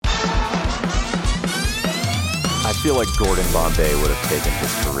feel like Gordon Bombay would have taken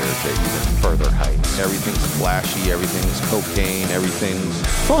his career to even further heights. Everything's flashy, everything's cocaine, everything's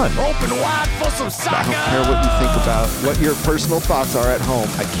Fun. Open wide for some soccer. I don't care what you think about what your personal thoughts are at home.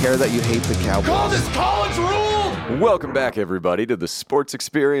 I care that you hate the Call Cowboys. this college ruled. Welcome back, everybody, to the Sports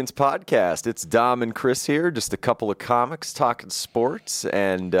Experience Podcast. It's Dom and Chris here, just a couple of comics talking sports.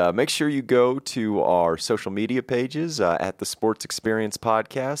 And make sure you go to our social media pages at the Sports Experience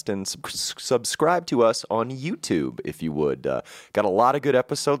Podcast and subscribe to us on YouTube, if you would. Got a lot of good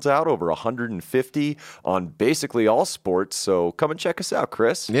episodes out, over 150 on basically all sports. So come and check us out,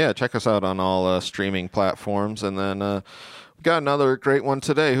 Chris. Yeah, check us out on all streaming platforms. And then we got another great one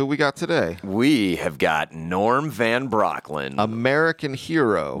today. Who we got today? We have got Norm Van Brocklin, American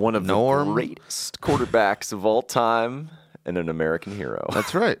hero. one of Norm. the greatest quarterbacks of all time. And an American hero.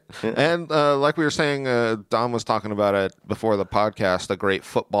 That's right. And like we were saying, Dom was talking about it before the podcast, a great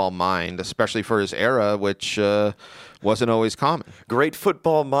football mind, especially for his era, which wasn't always common. Great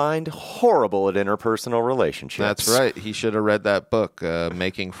football mind, horrible at interpersonal relationships. That's right. He should have read that book,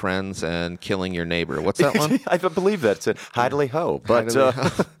 Making Friends and Killing Your Neighbor. What's that one? I believe that's it. Hidely ho. But Hidely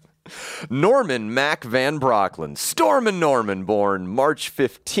ho. Norman Mac Van Brocklin, Stormin' Norman, born March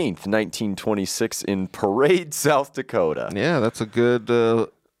 15th, 1926 in Parade, South Dakota. Yeah, that's a good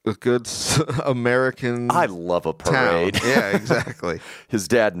American I love a parade. town. Yeah, exactly. His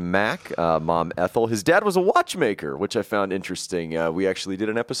dad, Mac, mom, Ethel. His dad was a watchmaker, which I found interesting. We actually did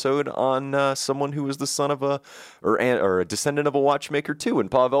an episode on someone who was the son of or a descendant of a watchmaker, too, in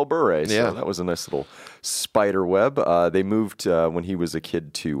Pavel Bure. So Yeah. that was a nice little spider web. They moved when he was a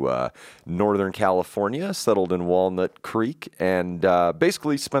kid to Northern California, settled in Walnut Creek, and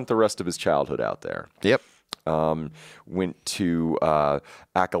basically spent the rest of his childhood out there. Yep. Went to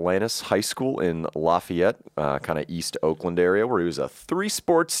Acalanes High School in Lafayette, kind of East Oakland area, where he was a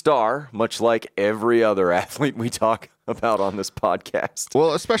three-sport star, much like every other athlete we talk about on this podcast.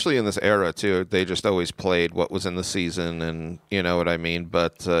 Well, especially in this era, too. They just always played what was in the season, and you know what I mean.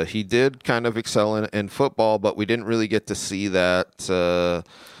 But he did kind of excel in football, but we didn't really get to see that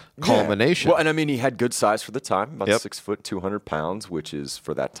culmination. Well, and I mean, he had good size for the time, about Yep. 6 foot, 200 pounds, which is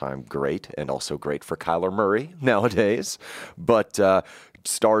for that time great, and also great for Kyler Murray nowadays. But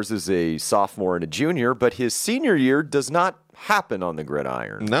stars as a sophomore and a junior, but his senior year does not happen on the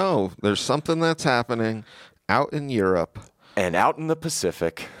gridiron. No, there's something that's happening out in Europe. And out in the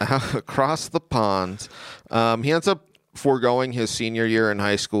Pacific. Across the pond. He ends up foregoing his senior year in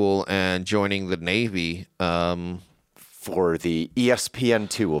high school and joining the Navy. For the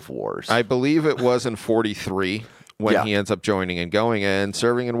ESPN2 of wars. I believe it was in 43 when Yeah. he ends up joining and going, and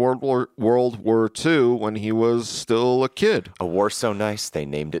serving in World War II when he was still a kid. A war so nice, they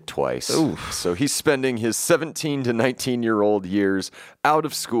named it twice. Oof. So he's spending his 17 to 19-year-old years out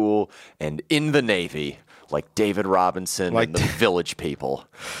of school and in the Navy, like David Robinson and the Village People.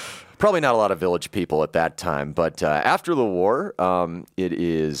 Probably not a lot of Village People at that time, but after the war, it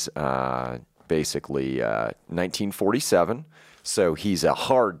is basically 1947. So he's a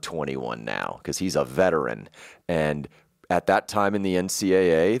hard 21 now because he's a veteran. And at that time in the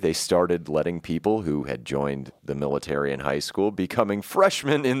NCAA, they started letting people who had joined the military in high school becoming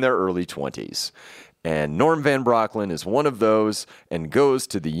freshmen in their early 20s. And Norm Van Brocklin is one of those and goes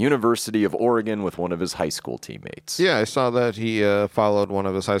to the University of Oregon with one of his high school teammates. Yeah, I saw that he followed one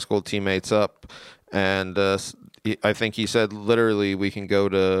of his high school teammates up, and I think he said literally, we can go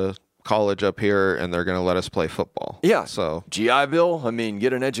to college up here and they're going to let us play football. Yeah. So GI Bill, I mean,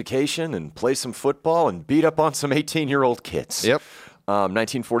 get an education and play some football and beat up on some 18-year-old kids. Yep.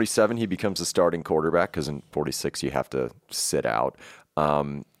 1947, he becomes a starting quarterback because in 46 you have to sit out.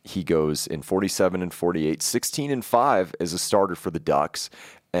 He goes in 47 and 48, 16 and 5 as a starter for the Ducks.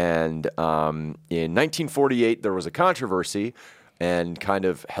 And in 1948, there was a controversy and kind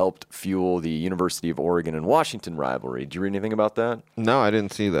of helped fuel the University of Oregon and Washington rivalry. Did you read anything about that? No, I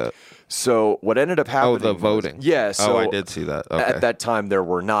didn't see that. So what ended up happening the voting. Yeah. So I did see that. Okay. At that time, there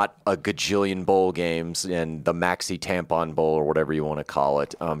were not a gajillion bowl games and the Maxi Tampon Bowl or whatever you want to call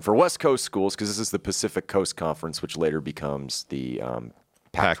it. For West Coast schools, because this is the Pacific Coast Conference, which later becomes the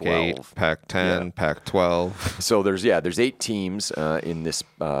Pac-12. Pac-8, Pac-10, Yeah. Pac-12. So there's 8 teams in this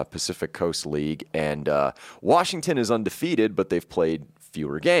Pacific Coast League, and Washington is undefeated, but they've played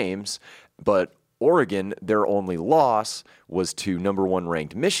fewer games. But Oregon, their only loss was to number 1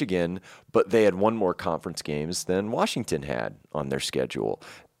 ranked Michigan, but they had one more conference games than Washington had on their schedule.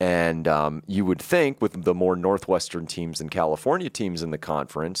 And you would think with the more Northwestern teams and California teams in the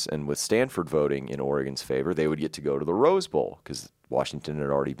conference, and with Stanford voting in Oregon's favor, they would get to go to the Rose Bowl because Washington had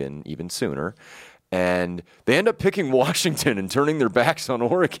already been even sooner. And they end up picking Washington and turning their backs on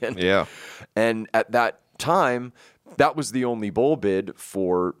Oregon. Yeah. And at that time, that was the only bowl bid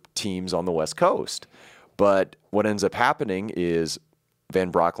for teams on the West Coast. But what ends up happening is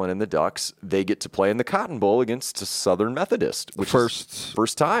Van Brocklin and the Ducks, they get to play in the Cotton Bowl against Southern Methodist, which is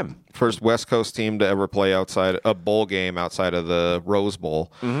first time. First West Coast team to ever play outside a bowl game outside of the Rose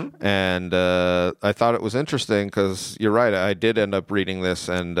Bowl. Mm-hmm. And I thought it was interesting because you're right. I did end up reading this,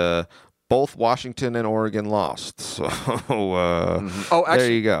 and both Washington and Oregon lost. So actually,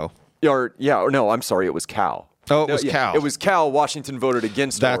 there you go. I'm sorry. It was Cal. Oh, it was Cal. It was Cal. Washington voted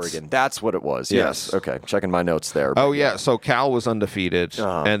against Oregon. That's what it was. Yes. Okay. Checking my notes there. Oh, yeah. So Cal was undefeated.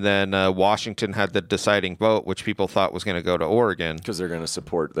 And then Washington had the deciding vote, which people thought was going to go to Oregon. Because they're going to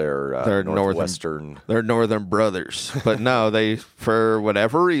support their Northwestern. Their northern brothers. But no, they, for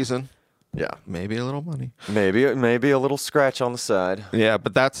whatever reason. Yeah. Maybe a little money. Maybe a little scratch on the side. Yeah,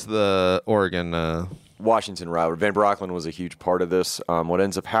 but that's the Oregon Washington route. Van Brocklin was a huge part of this. What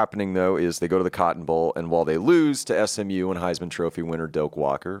ends up happening, though, is they go to the Cotton Bowl, and while they lose to SMU and Heisman Trophy winner Doak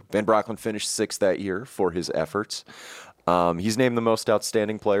Walker, Van Brocklin finished 6th that year for his efforts. He's named the most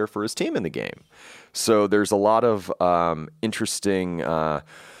outstanding player for his team in the game. So there's a lot of interesting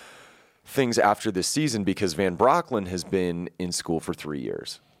things after this season because Van Brocklin has been in school for 3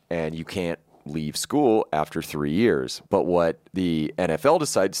 years, and you can't leave school after 3 years. But what the NFL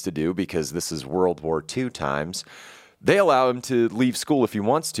decides to do, because this is World War II times, they allow him to leave school if he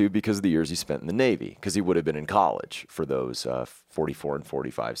wants to because of the years he spent in the Navy, because he would have been in college for those 44 and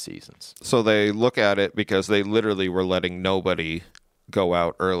 45 seasons. So they look at it because they literally were letting nobody go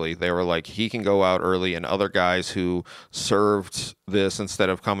out early. They were like, he can go out early, and other guys who served this instead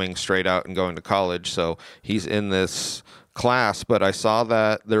of coming straight out and going to college. So he's in this class, but I saw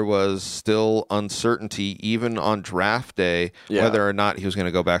that there was still uncertainty even on draft day whether or not he was going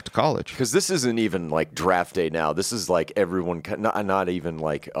to go back to college. Because this isn't even like draft day now. This is like everyone, not even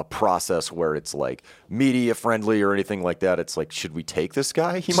like a process where it's like media friendly or anything like that. It's like, should we take this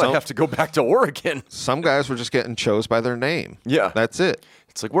guy? He might have to go back to Oregon. Some guys were just getting chose by their name. Yeah. That's it.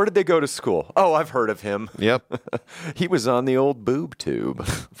 It's like, where did they go to school? Oh, I've heard of him. Yep. He was on the old boob tube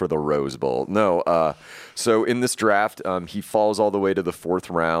for the Rose Bowl. No. So in this draft, he falls all the way to the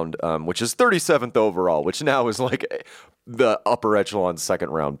 4th round, which is 37th overall, which now is like the upper echelon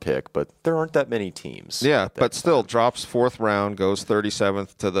 2nd round pick. But there aren't that many teams. Yeah, but still drops 4th round, goes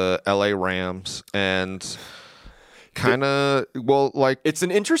 37th to the LA Rams, and it's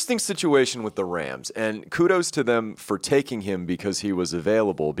an interesting situation with the Rams, and kudos to them for taking him because he was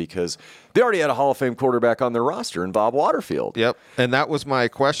available, because they already had a Hall of Fame quarterback on their roster in Bob Waterfield. Yep, and that was my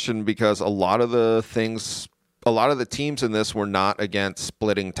question, because a lot of the teams in this were not against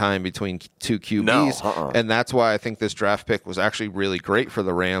splitting time between two QBs, and that's why I think this draft pick was actually really great for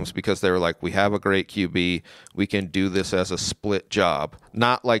the Rams, because they were like, we have a great QB, we can do this as a split job,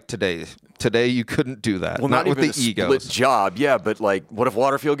 not like today. Today you couldn't do that. Well, not with the egos. Split job, yeah, but like, what if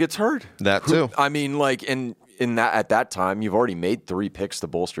Waterfield gets hurt? That too. I mean, like, in that at that time, you've already made 3 picks to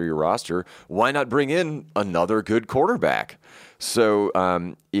bolster your roster. Why not bring in another good quarterback? So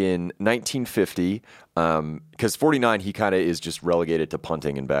in 1950, because 49, he kind of is just relegated to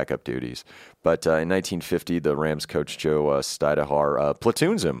punting and backup duties. But in 1950, the Rams coach Joe Stidehar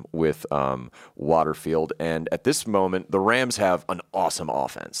platoons him with Waterfield. And at this moment, the Rams have an awesome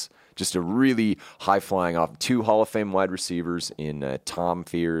offense. Just a really high-flying off. 2 Hall of Fame wide receivers in Tom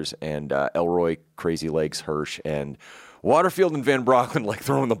Fears and Elroy Crazy Legs Hirsch. And Waterfield and Van Brocklin like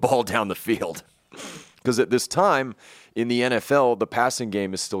throwing the ball down the field. Because at this time in the NFL, the passing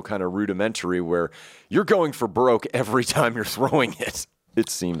game is still kind of rudimentary, where you're going for broke every time you're throwing it, it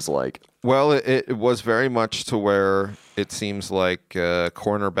seems like. Well, it was very much to where it seems like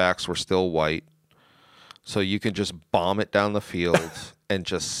cornerbacks were still white. So you can just bomb it down the field and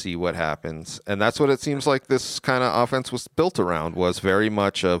just see what happens. And that's what it seems like this kind of offense was built around, was very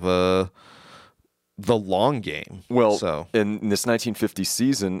much of the long game. Well, in this 1950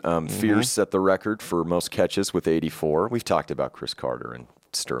 season, Fears set the record for most catches with 84. We've talked about Chris Carter and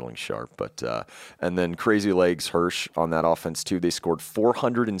Sterling Sharp, but and then Crazy Legs Hirsch on that offense too. They scored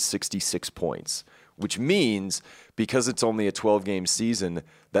 466 points, which means because it's only a 12-game season,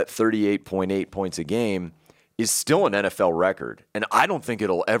 that 38.8 points a game is still an NFL record, and I don't think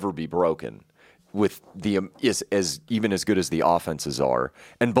it'll ever be broken. With the even as good as the offenses are,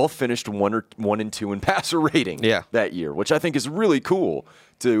 and both finished 1 and 2 in passer rating that year, which I think is really cool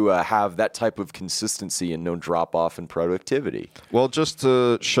to have that type of consistency and no drop off in productivity. Well, just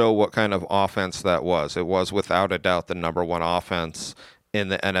to show what kind of offense that was, it was without a doubt the number 1 offense in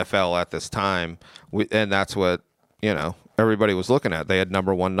the NFL at this time, and that's what everybody was looking at. They had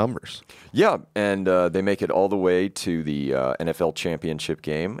number one numbers. Yeah, and they make it all the way to the NFL championship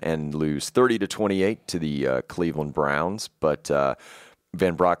game and lose 30-28 to the Cleveland Browns. But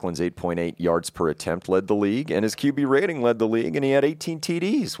Van Brocklin's 8.8 yards per attempt led the league, and his QB rating led the league, and he had 18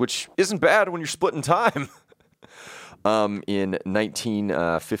 TDs, which isn't bad when you're splitting time. In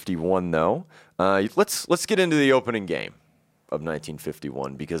 1951, though, let's get into the opening game of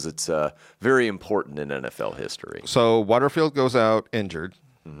 1951 because it's very important in NFL history. So Waterfield goes out injured.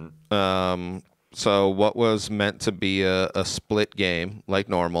 So what was meant to be a split game like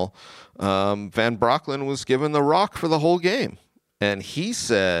normal, Van Brocklin was given the rock for the whole game. And he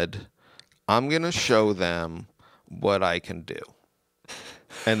said, I'm going to show them what I can do.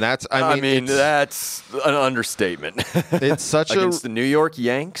 And that's, I mean that's an understatement. It's such against the New York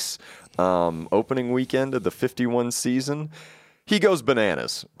Yanks, opening weekend of the 51 season. He goes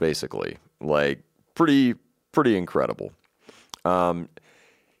bananas, basically. Like, pretty incredible. The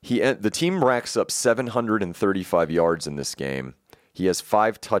team racks up 735 yards in this game. He has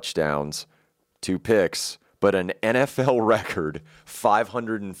 5 touchdowns, 2 picks, but an NFL record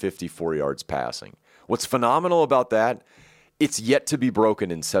 554 yards passing. What's phenomenal about that, it's yet to be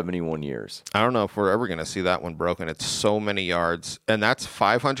broken in 71 years. I don't know if we're ever going to see that one broken. It's so many yards, and that's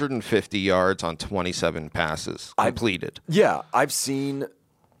 550 yards on 27 passes completed. I've seen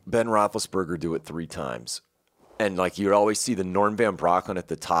Ben Roethlisberger do it 3 times. And, like, you always see the Norm Van Brocklin at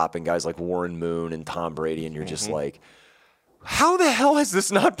the top and guys like Warren Moon and Tom Brady, and you're just like, how the hell has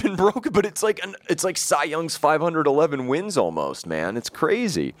this not been broken? But it's like Cy Young's 511 wins almost, man. It's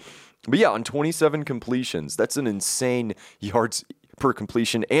crazy. But, yeah, on 27 completions, that's an insane yards per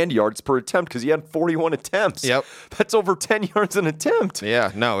completion and yards per attempt because he had 41 attempts. Yep. That's over 10 yards an attempt.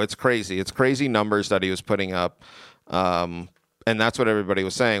 Yeah, no, it's crazy. It's crazy numbers that he was putting up. And that's what everybody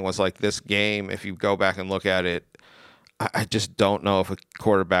was saying was like this game, if you go back and look at it, I just don't know if a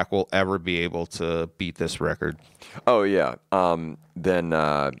quarterback will ever be able to beat this record. Oh, yeah. Then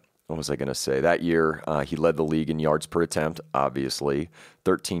what was I going to say? That year, he led the league in yards per attempt, obviously,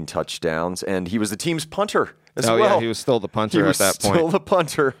 13 touchdowns, and he was the team's punter as well. Yeah, he was still the punter at that point. He was still the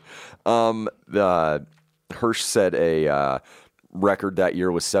punter. Hirsch set a record that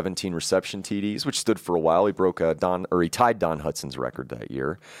year was 17 reception TDs, which stood for a while. He he tied Don Hudson's record that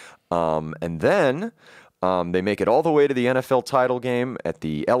year. And then they make it all the way to the NFL title game at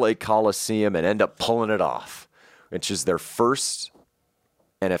the LA Coliseum and end up pulling it off, which is their first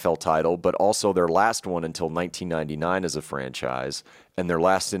NFL title, but also their last one until 1999 as a franchise, and their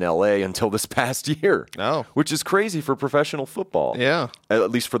last in LA until this past year. Oh. Which is crazy for professional football. Yeah.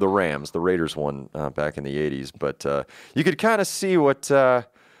 At least for the Rams. The Raiders won back in the 80s, but you could kind of see what Mr.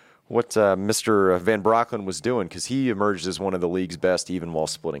 Van Brocklin was doing because he emerged as one of the league's best even while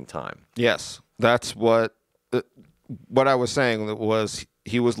splitting time. Yes. That's what I was saying was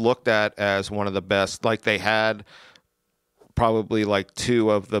he was looked at as one of the best. Like they had probably like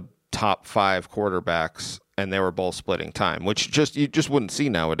 2 of the top 5 quarterbacks, and they were both splitting time, which you just wouldn't see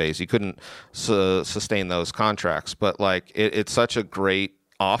nowadays. You couldn't sustain those contracts, but like it's such a great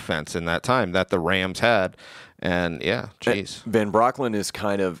offense in that time that the Rams had. And yeah, geez. Van Brocklin is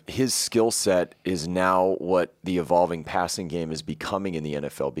kind of, his skill set is now what the evolving passing game is becoming in the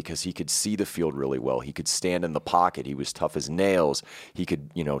NFL because he could see the field really well. He could stand in the pocket. He was tough as nails. He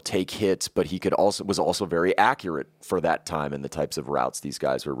could, take hits, but he was also very accurate for that time in the types of routes these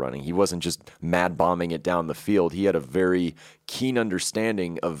guys were running. He wasn't just mad bombing it down the field. He had a very keen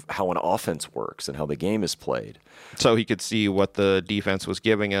understanding of how an offense works and how the game is played. So he could see what the defense was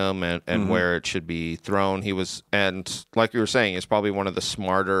giving him and where it should be thrown. He was, and like you were saying, he's probably one of the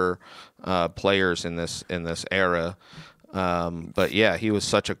smarter players in this era. But yeah, he was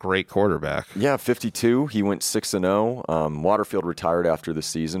such a great quarterback. Yeah, 52. He went 6-0. Waterfield retired after the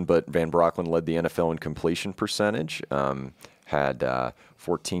season, but Van Brocklin led the NFL in completion percentage. Had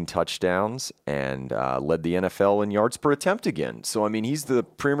 14 touchdowns and led the NFL in yards per attempt again. So, I mean, he's the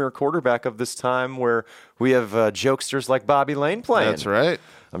premier quarterback of this time where we have jokesters like Bobby Lane playing. That's right.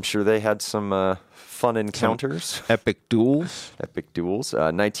 I'm sure they had some fun encounters. Some epic duels.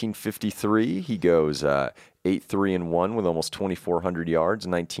 1953, he goes 8-3-1 with almost 2,400 yards,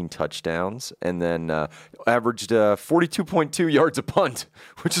 19 touchdowns, and then averaged 42.2 yards a punt,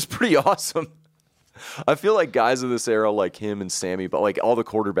 which is pretty awesome. I feel like guys of this era, like him and Sammy, but like all the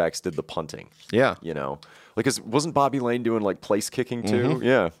quarterbacks did the punting. Yeah. Like, wasn't Bobby Lane doing like place kicking too? Mm-hmm.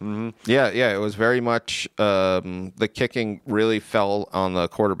 Yeah. Mm-hmm. Yeah. It was very much the kicking really fell on the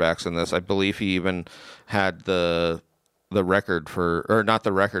quarterbacks in this. I believe he even had the record for, or not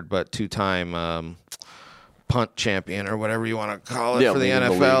the record, but 2-time punt champion or whatever you want to call it for the leading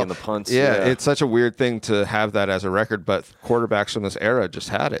NFL. the league in the punts, yeah. It's such a weird thing to have that as a record, but quarterbacks from this era just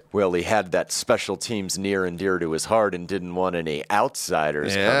had it. Well, he had that special teams near and dear to his heart and didn't want any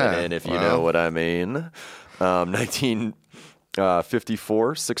outsiders coming in, if you know what I mean.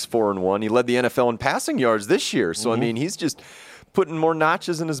 1954, 6-4-1. He led the NFL in passing yards this year. So, I mean, he's just putting more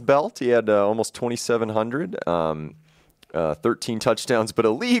notches in his belt. He had almost 2,700. 13 touchdowns, but a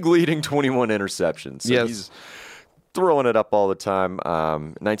league-leading 21 interceptions. So he's throwing it up all the time.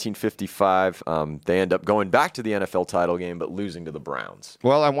 1955, they end up going back to the NFL title game, but losing to the Browns.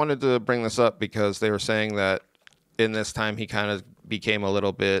 Well, I wanted to bring this up because they were saying that in this time he kind of became a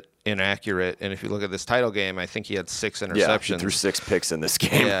little bit inaccurate. And if you look at this title game, I think he had 6 interceptions. Yeah, he threw 6 picks in this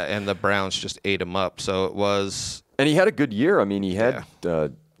game. Yeah, and the Browns just ate him up. So it was... And he had a good year. I mean, he had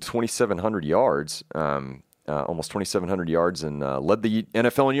 2,700 yards. Almost 2,700 yards and led the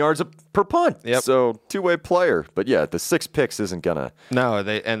NFL in yards per punt. Yep. So two-way player. But yeah, the 6 picks isn't gonna. No,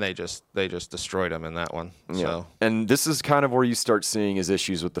 they just destroyed him in that one. Yeah. So and this is kind of where you start seeing his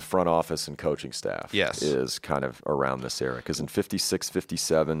issues with the front office and coaching staff. Yes, is kind of around this era because in 56,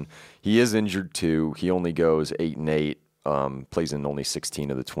 57, he is injured too. He only goes 8-8. Plays in only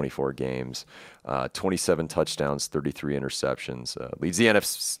 16 of the 24 games, 27 touchdowns, 33 interceptions. Leads the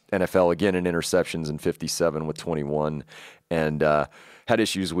NFL again in interceptions in 57 with 21, and had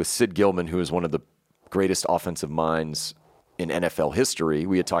issues with Sid Gilman, who is one of the greatest offensive minds in NFL history.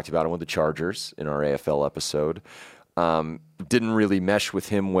 We had talked about him with the Chargers in our AFL episode. Didn't really mesh with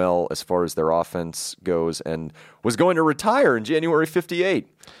him well as far as their offense goes, and was going to retire in January 58.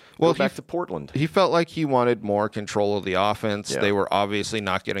 Well, back to Portland. He felt like he wanted more control of the offense. Yeah. They were obviously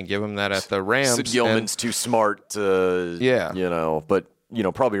not going to give him that at the Rams. Sid Gilman's too smart to, but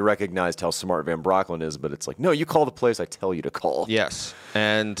probably recognized how smart Van Brocklin is. But it's like, no, you call the plays I tell you to call. Yes,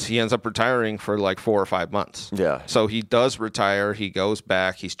 and he ends up retiring for like 4 or 5 months. Yeah. So he does retire. He goes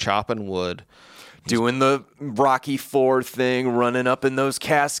back. He's chopping wood. Doing the Rocky IV thing, running up in those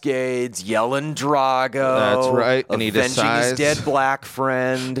Cascades, yelling Drago. That's right. And he decides his dead black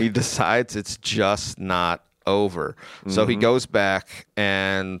friend. He decides it's just not over. Mm-hmm. So he goes back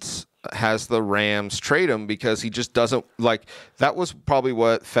and has the Rams trade him because he just doesn't like. That was probably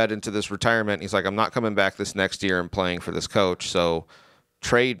what fed into this retirement. He's like, I'm not coming back this next year and playing for this coach. So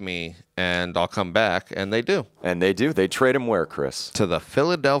trade me and I'll come back. And they do. And they do. They trade him where, Chris? To the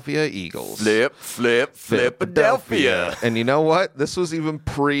Philadelphia Eagles. Philadelphia. And you know what? This was even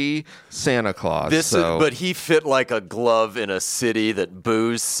pre-Santa Claus. But he fit like a glove in a city that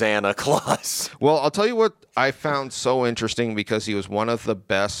boos Santa Claus. Well, I'll tell you what I found so interesting because he was one of the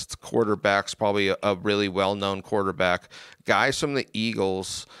best quarterbacks, probably a really well-known quarterback. Guys from the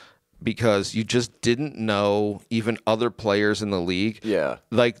Eagles, because you just didn't know even other players in the league. Yeah.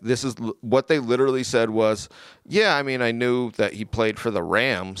 Like, this is what they literally said was, yeah, I mean, I knew that he played for the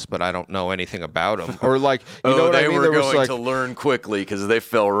Rams, but I don't know anything about him. Or like, you know what I mean? They were going to learn quickly because they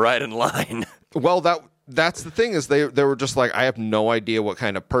fell right in line. Well, that's the thing is they were just like, I have no idea what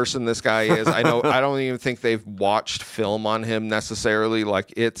kind of person this guy is. I don't even think they've watched film on him necessarily.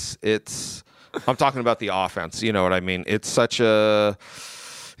 Like, it's I'm talking about the offense. You know what I mean? It's such a...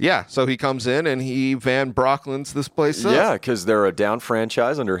 Yeah, so he comes in and he Van Brocklins this place up. Yeah, because they're a down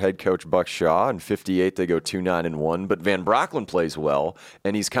franchise under head coach Buck Shaw. In 58, they go 2-9-1. But Van Brocklin plays well,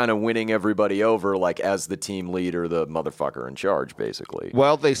 and he's kind of winning everybody over, like as the team leader, the motherfucker in charge, basically.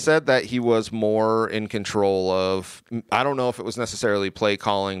 Well, they said that he was more in control of. I don't know if it was necessarily play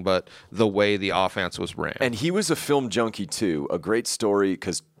calling, but the way the offense was ran. And he was a film junkie too. A great story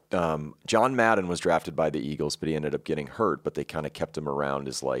because. John Madden was drafted by the Eagles, but he ended up getting hurt, but they kind of kept him around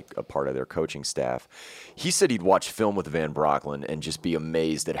as like a part of their coaching staff. He said he'd watch film with Van Brocklin and just be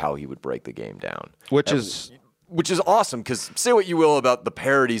amazed at how he would break the game down. Which is awesome because say what you will about the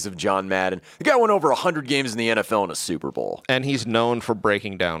parodies of John Madden. The guy went over 100 games in the NFL and a Super Bowl. And he's known for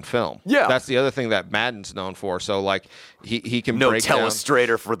breaking down film. Yeah. That's the other thing that Madden's known for. So, like, he can break down. No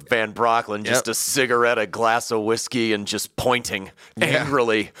telestrator for Van Brocklin, just a cigarette, a glass of whiskey, and just pointing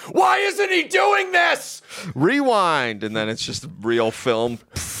angrily. Why isn't he doing this? Rewind. And then it's just real film.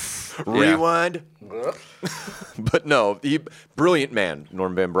 Rewind. But no, brilliant man,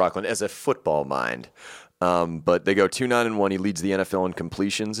 Norm Van Brocklin, as a football mind. But they go 2-9-1. He leads the NFL in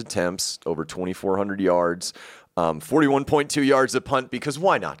completions attempts, over 2,400 yards, 41.2 yards a punt. Because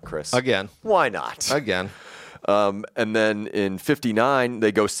why not, Chris? Again, why not? Again. And then in 59,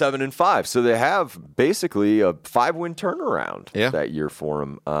 they go 7-5. So they have basically a 5-win turnaround that year for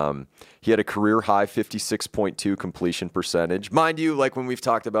him. He had a career high 56.2 completion percentage. Mind you, like when we've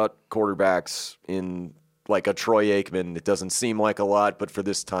talked about quarterbacks in like a Troy Aikman. It doesn't seem like a lot, but for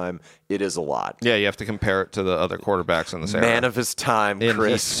this time, it is a lot. Yeah, you have to compare it to the other quarterbacks in this era. Man of his time, And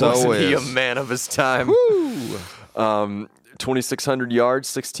Chris. he Wasn't he a is. man of his time? Woo! 2,600 yards,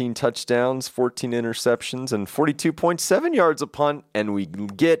 16 touchdowns, 14 interceptions, and 42.7 yards a punt. And we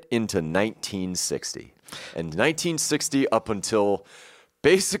get into 1960. And 1960 up until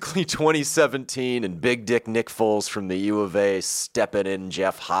basically 2017 and Big Dick Nick Foles from the U of A stepping in,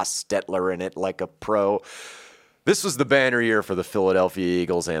 Jeff Hostetler in it like a pro. This was the banner year for the Philadelphia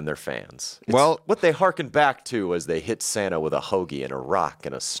Eagles and their fans. It's what they hearkened back to as they hit Santa with a hoagie and a rock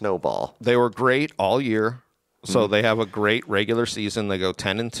and a snowball. They were great all year. So they have a great regular season. They go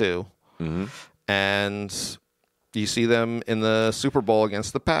 10-2. And you see them in the Super Bowl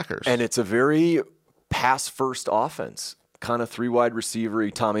against the Packers. And it's a very pass-first offense. Kind of three wide receiver.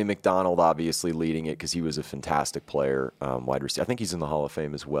 Tommy McDonald obviously leading it because he was a fantastic player, wide receiver. I think he's in the Hall of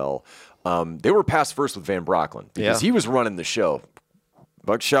Fame as well. They were pass-first with Van Brocklin because he was running the show.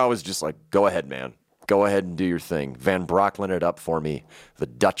 Buck Shaw was just like, go ahead, man. Go ahead and do your thing. Van Brocklin it up for me, the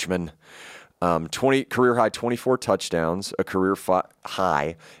Dutchman. 20 career high 24 touchdowns, a career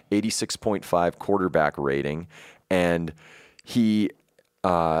high 86.5 quarterback rating, and he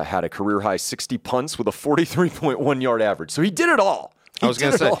had a career high 60 punts with a 43.1 yard average. So he did it all. I was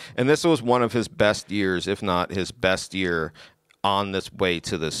going to say, and this was one of his best years, if not his best year, on this way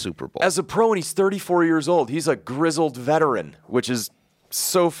to the Super Bowl. As a pro, and he's 34 years old. He's a grizzled veteran, which is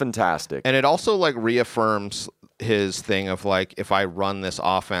so fantastic. And it also like reaffirms his thing of like, if I run this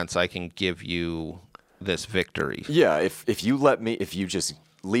offense, I can give you this victory. Yeah, if you just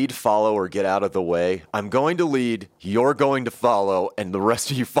lead, follow, or get out of the way, I'm going to lead, you're going to follow, and the rest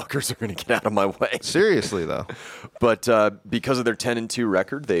of you fuckers are going to get out of my way. Seriously, though. But because of their 10-2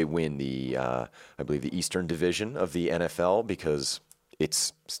 record, they win the, I believe, the Eastern Division of the NFL because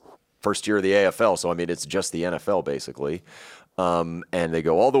it's first year of the AFL, so I mean, it's just the NFL basically. And they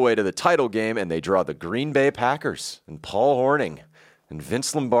go all the way to the title game, and they draw the Green Bay Packers and Paul Hornung and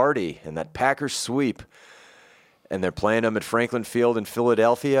Vince Lombardi and that Packers sweep. And they're playing them at Franklin Field in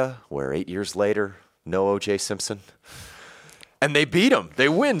Philadelphia, where 8 years later, no O.J. Simpson. And they beat them. They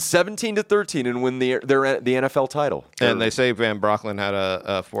win 17-13 and win the NFL title. And they say Van Brocklin had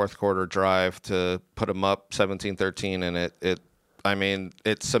a fourth quarter drive to put them up 17-13, and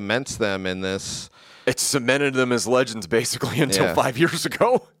it cements them in this. It cemented them as legends basically until 5 years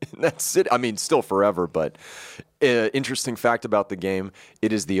ago. And that's it. I mean, still forever, but interesting fact about the game,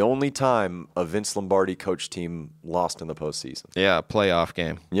 it is the only time a Vince Lombardi coach team lost in the postseason. Yeah, playoff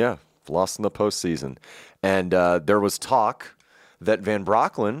game. Yeah, lost in the postseason. And there was talk that Van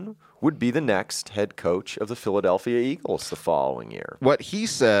Brocklin would be the next head coach of the Philadelphia Eagles the following year. What he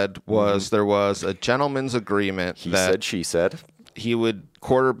said was there was a gentleman's agreement He said, she said. He would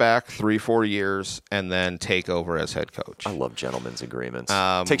quarterback 3-4 years and then take over as head coach. I love gentlemen's agreements.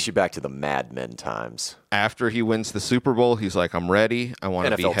 Takes you back to the Mad Men times. After he wins the Super Bowl, he's like, I'm ready. I want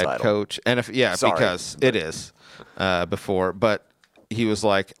to be head coach. Because it is before. But he was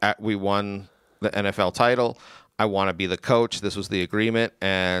like, we won the NFL title. I want to be the coach. This was the agreement.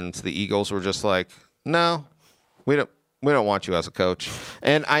 And the Eagles were just like, no, we don't want you as a coach.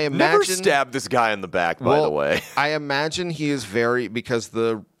 And I imagine... Never stab this guy in the back, by the way. I imagine he is because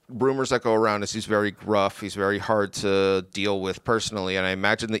the rumors that go around is he's very gruff. He's very hard to deal with personally. And I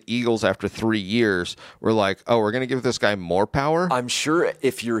imagine the Eagles, after 3 years, were like, oh, we're going to give this guy more power? I'm sure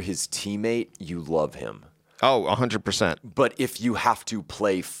if you're his teammate, you love him. Oh, 100%. But if you have to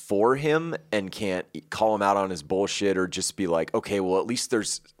play for him and can't call him out on his bullshit or just be like, okay, well, at least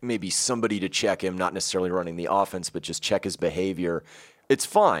there's maybe somebody to check him, not necessarily running the offense, but just check his behavior, it's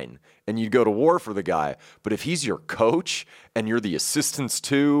fine. And you'd go to war for the guy. But if he's your coach and you're the assistants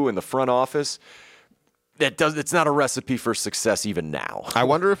too in the front office, it's not a recipe for success even now. I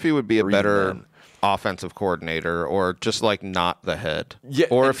wonder if he would be a better offensive coordinator or just like not the head. Yeah,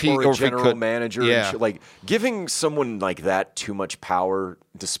 or if he or a general manager. Yeah. Like giving someone like that too much power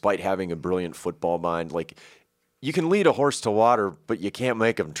despite having a brilliant football mind, like you can lead a horse to water, but you can't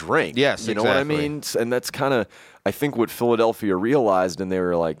make him drink. Yes, you know what I mean? And that's kind of, I think, what Philadelphia realized, and they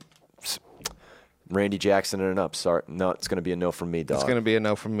were like, Randy Jackson and up. Sorry, no, it's going to be a no from me, dog. It's going to be a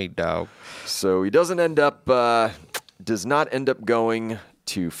no from me, dog. So he does not end up going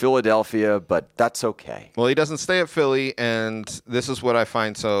to Philadelphia, but that's okay. Well, he doesn't stay at Philly, and this is what I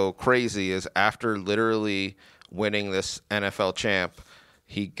find so crazy is after literally winning this NFL champ,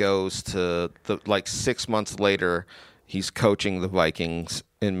 he goes to 6 months later, he's coaching the Vikings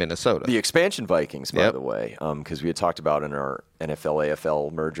in Minnesota. The expansion Vikings, by the way, because we had talked about in our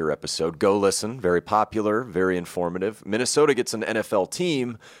NFL-AFL merger episode. Go listen. Very popular, very informative. Minnesota gets an NFL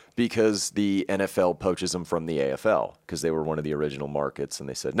team because the NFL poaches them from the AFL because they were one of the original markets, and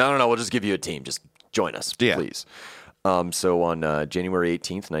they said, no, we'll just give you a team. Just join us, please. So on January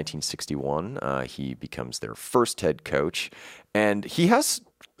 18th, 1961, he becomes their first head coach, and he has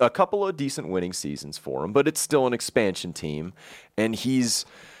a couple of decent winning seasons for him, but it's still an expansion team. And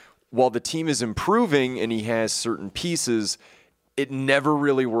while the team is improving and he has certain pieces, it never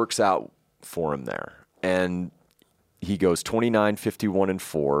really works out for him there. And he goes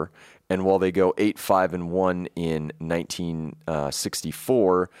 29-51-4. And while they go 8-5-1 in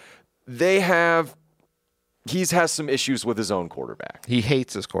 1964, he has some issues with his own quarterback. He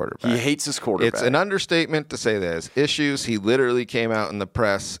hates his quarterback. It's an understatement to say that his issues. He literally came out in the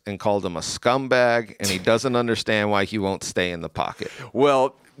press and called him a scumbag, and he doesn't understand why he won't stay in the pocket.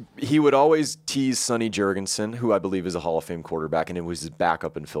 Well, he would always tease Sonny Jurgensen, who I believe is a Hall of Fame quarterback, and it was his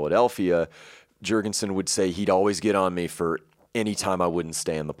backup in Philadelphia. Jurgensen would say he'd always get on me for any time I wouldn't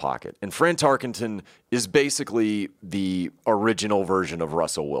stay in the pocket. And Fran Tarkenton is basically the original version of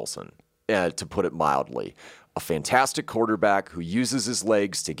Russell Wilson. To put it mildly, a fantastic quarterback who uses his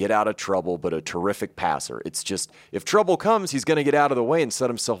legs to get out of trouble, but a terrific passer. It's just, if trouble comes, he's going to get out of the way and set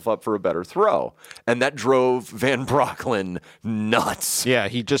himself up for a better throw. And that drove Van Brocklin nuts. Yeah,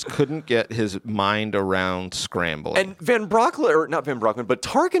 he just couldn't get his mind around scrambling. And not Van Brocklin, but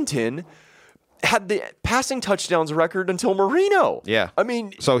Tarkenton had the passing touchdowns record until Marino. Yeah. I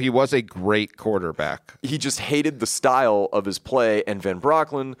mean, so he was a great quarterback. He just hated the style of his play, and Van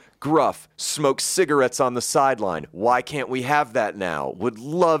Brocklin, gruff, smokes cigarettes on the sideline. Why can't we have that now? Would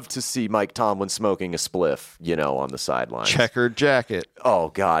love to see Mike Tomlin smoking a spliff, on the sideline. Checkered jacket. Oh,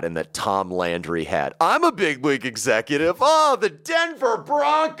 God, and that Tom Landry hat. I'm a big league executive. Oh, the Denver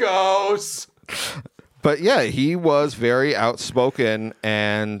Broncos. But, yeah, he was very outspoken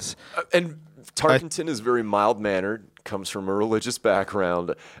and Tarkenton is very mild-mannered, comes from a religious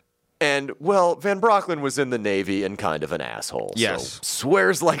background, and, Van Brocklin was in the Navy and kind of an asshole. Yes. So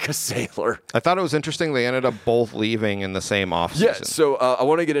swears like a sailor. I thought it was interesting they ended up both leaving in the same offseason. Yeah, so I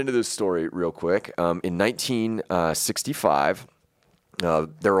want to get into this story real quick. In 1965,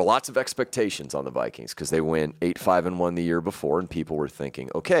 there were lots of expectations on the Vikings because they went 8-5-1 the year before, and people were thinking,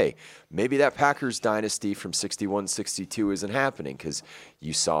 okay, maybe that Packers dynasty from 61-62 isn't happening because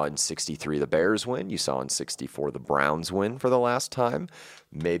you saw in 63 the Bears win, you saw in 64 the Browns win for the last time.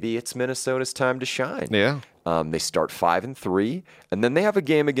 Maybe it's Minnesota's time to shine. Yeah. They start 5-3, and then they have a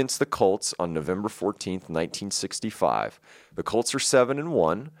game against the Colts on November 14th, 1965. The Colts are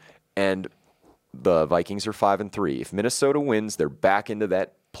 7-1, and the Vikings are 5-3. If Minnesota wins, they're back into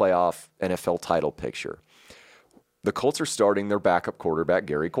that playoff NFL title picture. The Colts are starting their backup quarterback,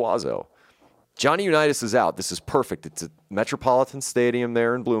 Gary Quazzo. Johnny Unitas is out. This is perfect. It's at Metropolitan Stadium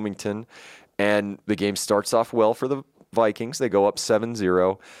there in Bloomington, and the game starts off well for the Vikings. They go up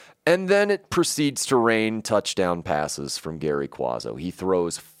 7-0, and then it proceeds to rain touchdown passes from Gary Quazzo. He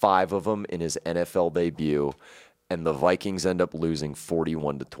throws 5 of them in his NFL debut, and the Vikings end up losing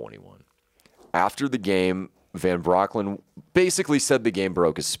 41-21. After the game, Van Brocklin basically said the game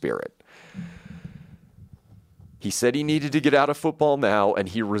broke his spirit. He said he needed to get out of football now, and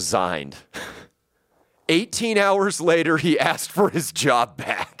he resigned. 18 hours later, he asked for his job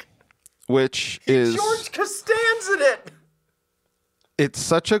back. Which is... George Costanza it! It's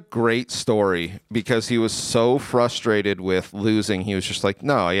such a great story because he was so frustrated with losing. He was just like,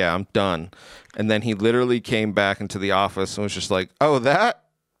 no, yeah, I'm done. And then he literally came back into the office and was just like, oh, that?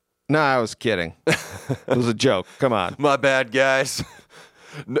 No, I was kidding. It was a joke. Come on. My bad, guys.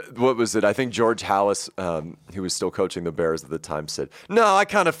 What was it? I think George Halas, who was still coaching the Bears at the time, said, no, I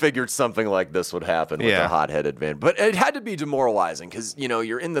kind of figured something like this would happen with a hot-headed Van. But it had to be demoralizing because,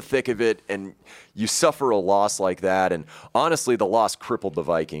 you're in the thick of it and you suffer a loss like that. And honestly, the loss crippled the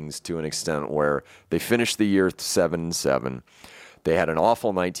Vikings to an extent where they finished the year 7-7. They had an awful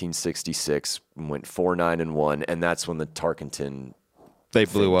 1966, went 4-9-1, and that's when the Tarkenton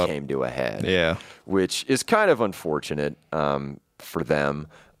blew up, came to a head. Yeah, which is kind of unfortunate for them.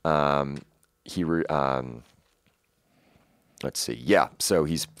 Let's see. Yeah, so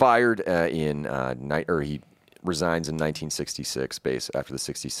he's fired he resigns in 1966, after the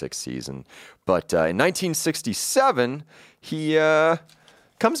 66 season. But in 1967, he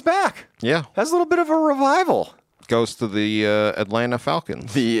comes back. Yeah, has a little bit of a revival. Goes to the Atlanta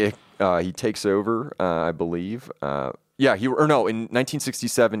Falcons. He takes over, I believe. In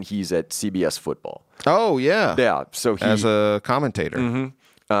 1967, he's at CBS Football. Oh, yeah. Yeah, so as a commentator.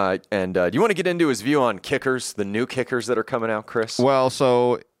 Mm-hmm. And do you want to get into his view on kickers, the new kickers that are coming out, Chris? Well,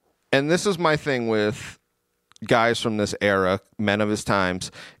 and this is my thing with guys from this era, men of his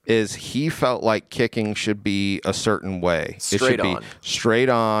times, is he felt like kicking should be a certain way. It should be straight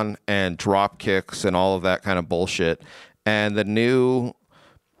on and drop kicks and all of that kind of bullshit. And the new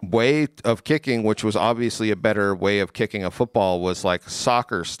way of kicking, which was obviously a better way of kicking a football, was like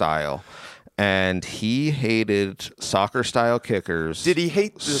soccer style. And he hated soccer-style kickers. Did he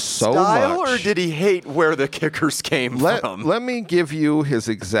hate the so style, much. or did he hate where the kickers came from? Let me give you his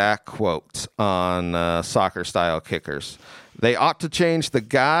exact quote on soccer-style kickers. They ought to change the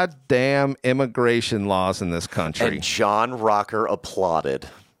goddamn immigration laws in this country. And John Rocker applauded.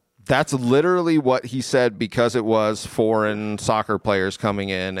 That's literally what he said, because it was foreign soccer players coming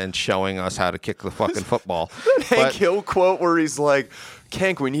in and showing us how to kick the fucking football. Hank Hill quote where he's like,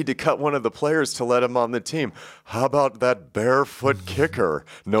 Kank, we need to cut one of the players to let him on the team. How about that barefoot kicker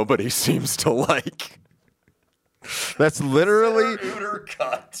nobody seems to like? That's literally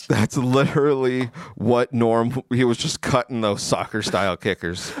cut. That's literally what Norm, he was just cutting those soccer style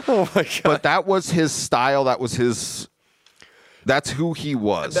kickers. Oh my god. But that was his style, that's who he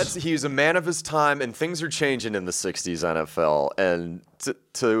was. He was a man of his time, and things are changing in the 60s NFL, and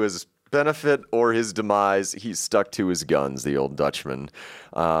to his benefit or his demise, he stuck to his guns, the old Dutchman.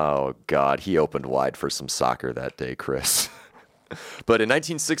 Oh, God, he opened wide for some soccer that day, Chris. But in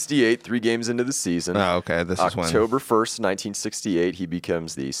 1968, 3 games into the season, October 1st, 1968, he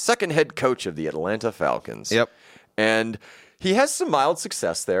becomes the second head coach of the Atlanta Falcons. Yep. And he has some mild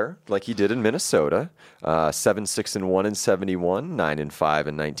success there, like he did in Minnesota. 7-6-1 in 71, 9-5 in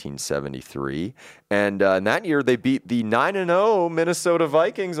 1973. And in that year, they beat the 9-0 Minnesota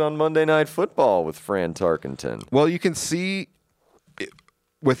Vikings on Monday Night Football with Fran Tarkenton. Well, you can see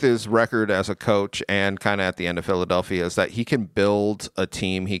with his record as a coach and kind of at the end of Philadelphia is that he can build a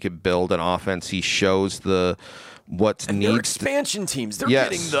team. He can build an offense. He shows what's needed. They're expansion teams. They're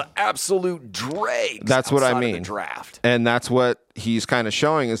getting the absolute dregs. That's what I mean. Of the draft. And that's what he's kind of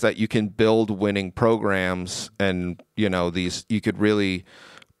showing, is that you can build winning programs, and you could really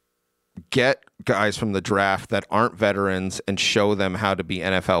get guys from the draft that aren't veterans and show them how to be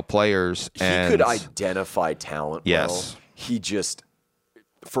NFL players. He could identify talent. Yes. Well. He just,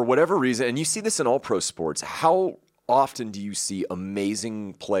 for whatever reason, and you see this in all pro sports, how often do you see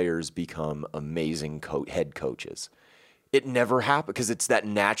amazing players become amazing head coaches? It never happens because it's that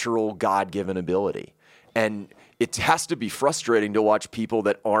natural God-given ability. And it has to be frustrating to watch people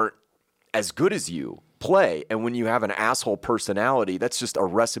that aren't as good as you play. And when you have an asshole personality, that's just a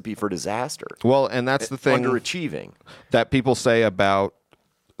recipe for disaster. Well, and that's the thing underachieving that people say about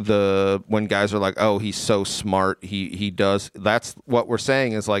when guys are like, oh, he's so smart, he does. That's what we're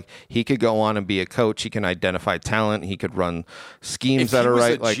saying, is like he could go on and be a coach. He can identify talent. He could run schemes that are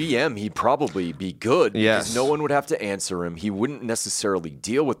right. If he was a GM, he'd probably be good. Yes. Because no one would have to answer him. He wouldn't necessarily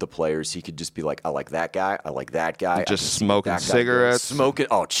deal with the players. He could just be like, I like that guy. I like that guy. Just smoking cigarettes.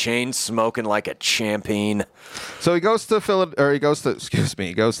 Chain smoking like a champion. So he goes to he goes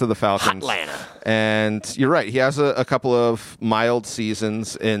to the Falcons. Atlanta. And you're right. He has a couple of mild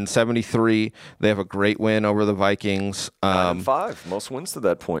seasons. In 73, they have a great win over the Vikings. 9-5, most wins to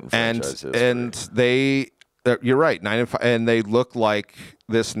that point in franchise history. And you're right, 9-5, and they look like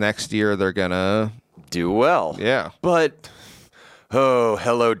this next year they're gonna do well. Yeah, but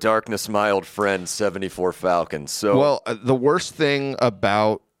hello, darkness, my old friend, 74 Falcons. So, well, the worst thing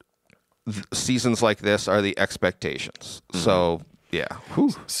about seasons like this are the expectations. Mm-hmm. So, yeah.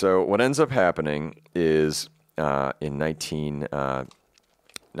 Whew. So what ends up happening is in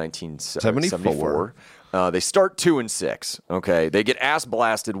 1974. They start 2-6. Okay, they get ass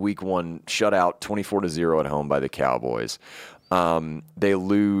blasted week 1, shut out 24-0 at home by the Cowboys. They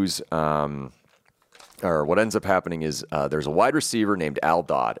lose. Or what ends up happening is there's a wide receiver named Al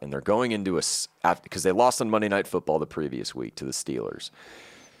Dodd, and they're going into because they lost on Monday Night Football the previous week to the Steelers.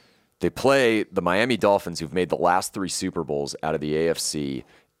 They play the Miami Dolphins, who've made the last 3 Super Bowls out of the AFC,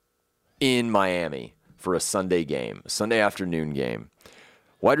 in Miami for a Sunday game, a Sunday afternoon game.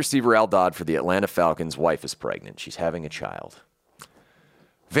 Wide receiver Al Dodd for the Atlanta Falcons' wife is pregnant. She's having a child.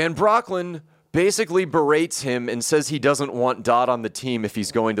 Van Brocklin basically berates him and says he doesn't want Dodd on the team if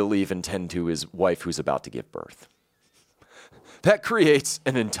he's going to leave and tend to his wife who's about to give birth. That creates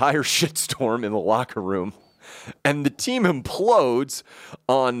an entire shitstorm in the locker room, and the team implodes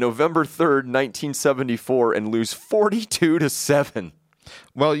on November 3rd, 1974, and lose 42-7.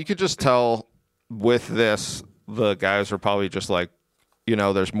 Well, you could just tell with this, the guys are probably just like,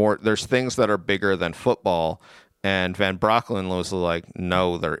 there's things that are bigger than football. And Van Brocklin was like,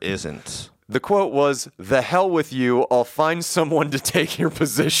 no, there isn't. The quote was, "The hell with you. I'll find someone to take your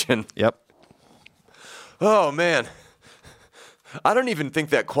position." Yep. Oh, man. I don't even think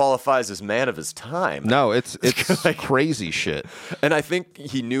that qualifies as man of his time. No, it's crazy shit. And I think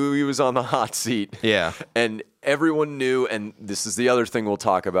he knew he was on the hot seat. Yeah. And everyone knew, and this is the other thing we'll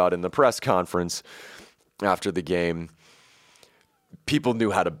talk about in the press conference after the game. People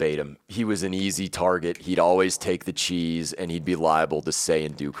knew how to bait him. He was an easy target. He'd always take the cheese, and he'd be liable to say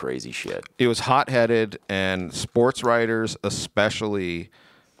and do crazy shit. He was hot-headed, and sports writers especially,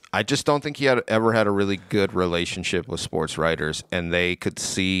 I just don't think he ever had a really good relationship with sports writers, and they could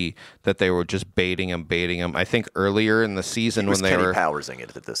see that they were just baiting him. I think earlier in the season when they were Powersing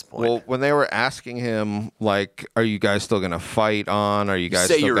it at this point. Well, when they were asking him, like, "Are you guys still going to fight on? Are you guys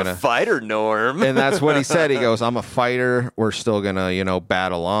say still you're gonna... a fighter, Norm?" And that's what he said. He goes, "I'm a fighter. We're still gonna,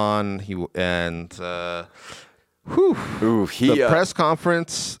 battle on." The press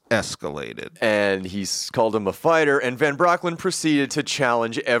conference escalated. And he's called him a fighter, and Van Brocklin proceeded to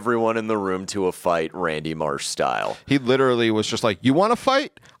challenge everyone in the room to a fight, Randy Marsh style. He literally was just like, "You want to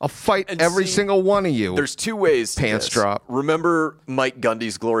fight? I'll fight every single one of you." There's two ways to Pants this. drop. Remember Mike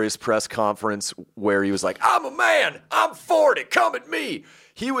Gundy's glorious press conference where he was like, "I'm a man. I'm 40. Come at me."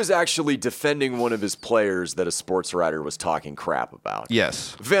 He was actually defending one of his players that a sports writer was talking crap about.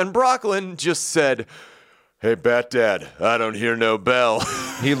 Yes. Van Brocklin just said, "Hey, Bat Dad, I don't hear no bell."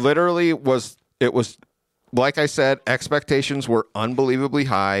 He literally was, it was, like I said, expectations were unbelievably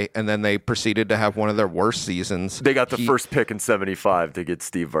high, and then they proceeded to have one of their worst seasons. They got the first pick in 75 to get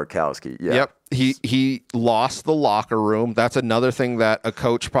Steve Varkowski. Yeah. Yep. He lost the locker room. That's another thing that a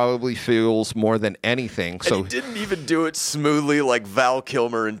coach probably feels more than anything. So and he didn't even do it smoothly like Val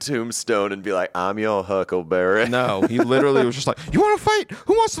Kilmer in Tombstone and be like, "I'm your Huckleberry." No, he literally was just like, "You want to fight?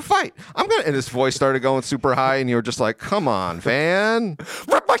 Who wants to fight? I'm gonna." And his voice started going super high, and you were just like, "Come on, Van,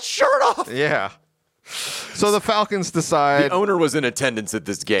 rip my shirt off." Yeah. So the Falcons decide. The owner was in attendance at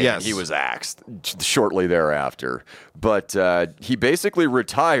this game. Yes. He was axed shortly thereafter. But he basically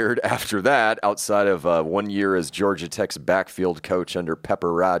retired after that, outside of 1 year as Georgia Tech's backfield coach under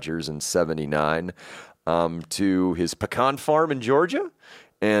Pepper Rogers in 79, to his pecan farm in Georgia,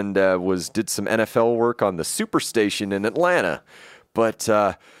 and did some NFL work on the Superstation in Atlanta. But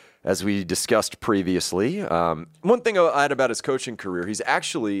as we discussed previously, one thing I had about his coaching career, he's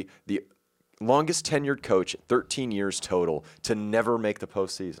actually the longest tenured coach, 13 years total, to never make the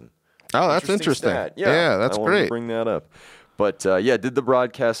postseason. Oh, that's interesting. Stat. Yeah, that's I wanted great. to bring that up. But did the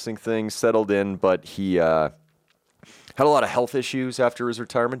broadcasting thing, settled in, but he had a lot of health issues after his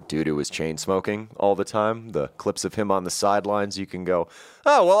retirement due to his chain smoking all the time. The clips of him on the sidelines, you can go,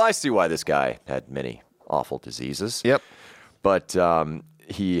 "Oh, well, I see why this guy had many awful diseases." Yep. But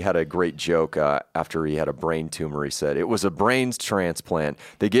he had a great joke after he had a brain tumor. He said, "It was a brain transplant.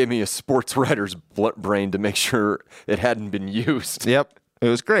 They gave me a sports writer's brain to make sure it hadn't been used." Yep. It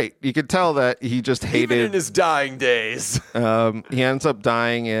was great. You could tell that he just hated. Even in his dying days. He ends up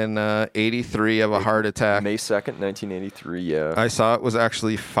dying in 83 of a heart attack. May 2nd, 1983, yeah. I saw it was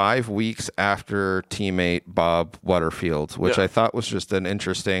actually 5 weeks after teammate Bob Butterfield, which I thought was just an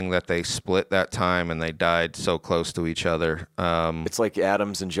interesting that they split that time and they died so close to each other. It's like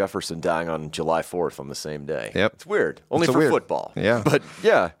Adams and Jefferson dying on July 4th on the same day. Yep. It's weird. Only for football. Yeah. But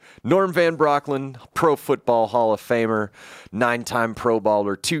yeah, Norm Van Brocklin, Pro Football Hall of Famer, 9-time Pro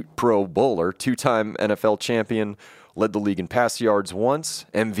Bowler, 2-time NFL champion, led the league in pass yards once,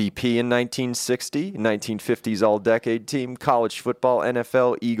 MVP in 1960, 1950s All-Decade Team, college football,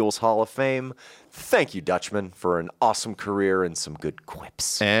 NFL, Eagles Hall of Fame. Thank you, Dutchman, for an awesome career and some good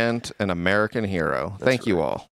quips. And an American hero. Thank you all.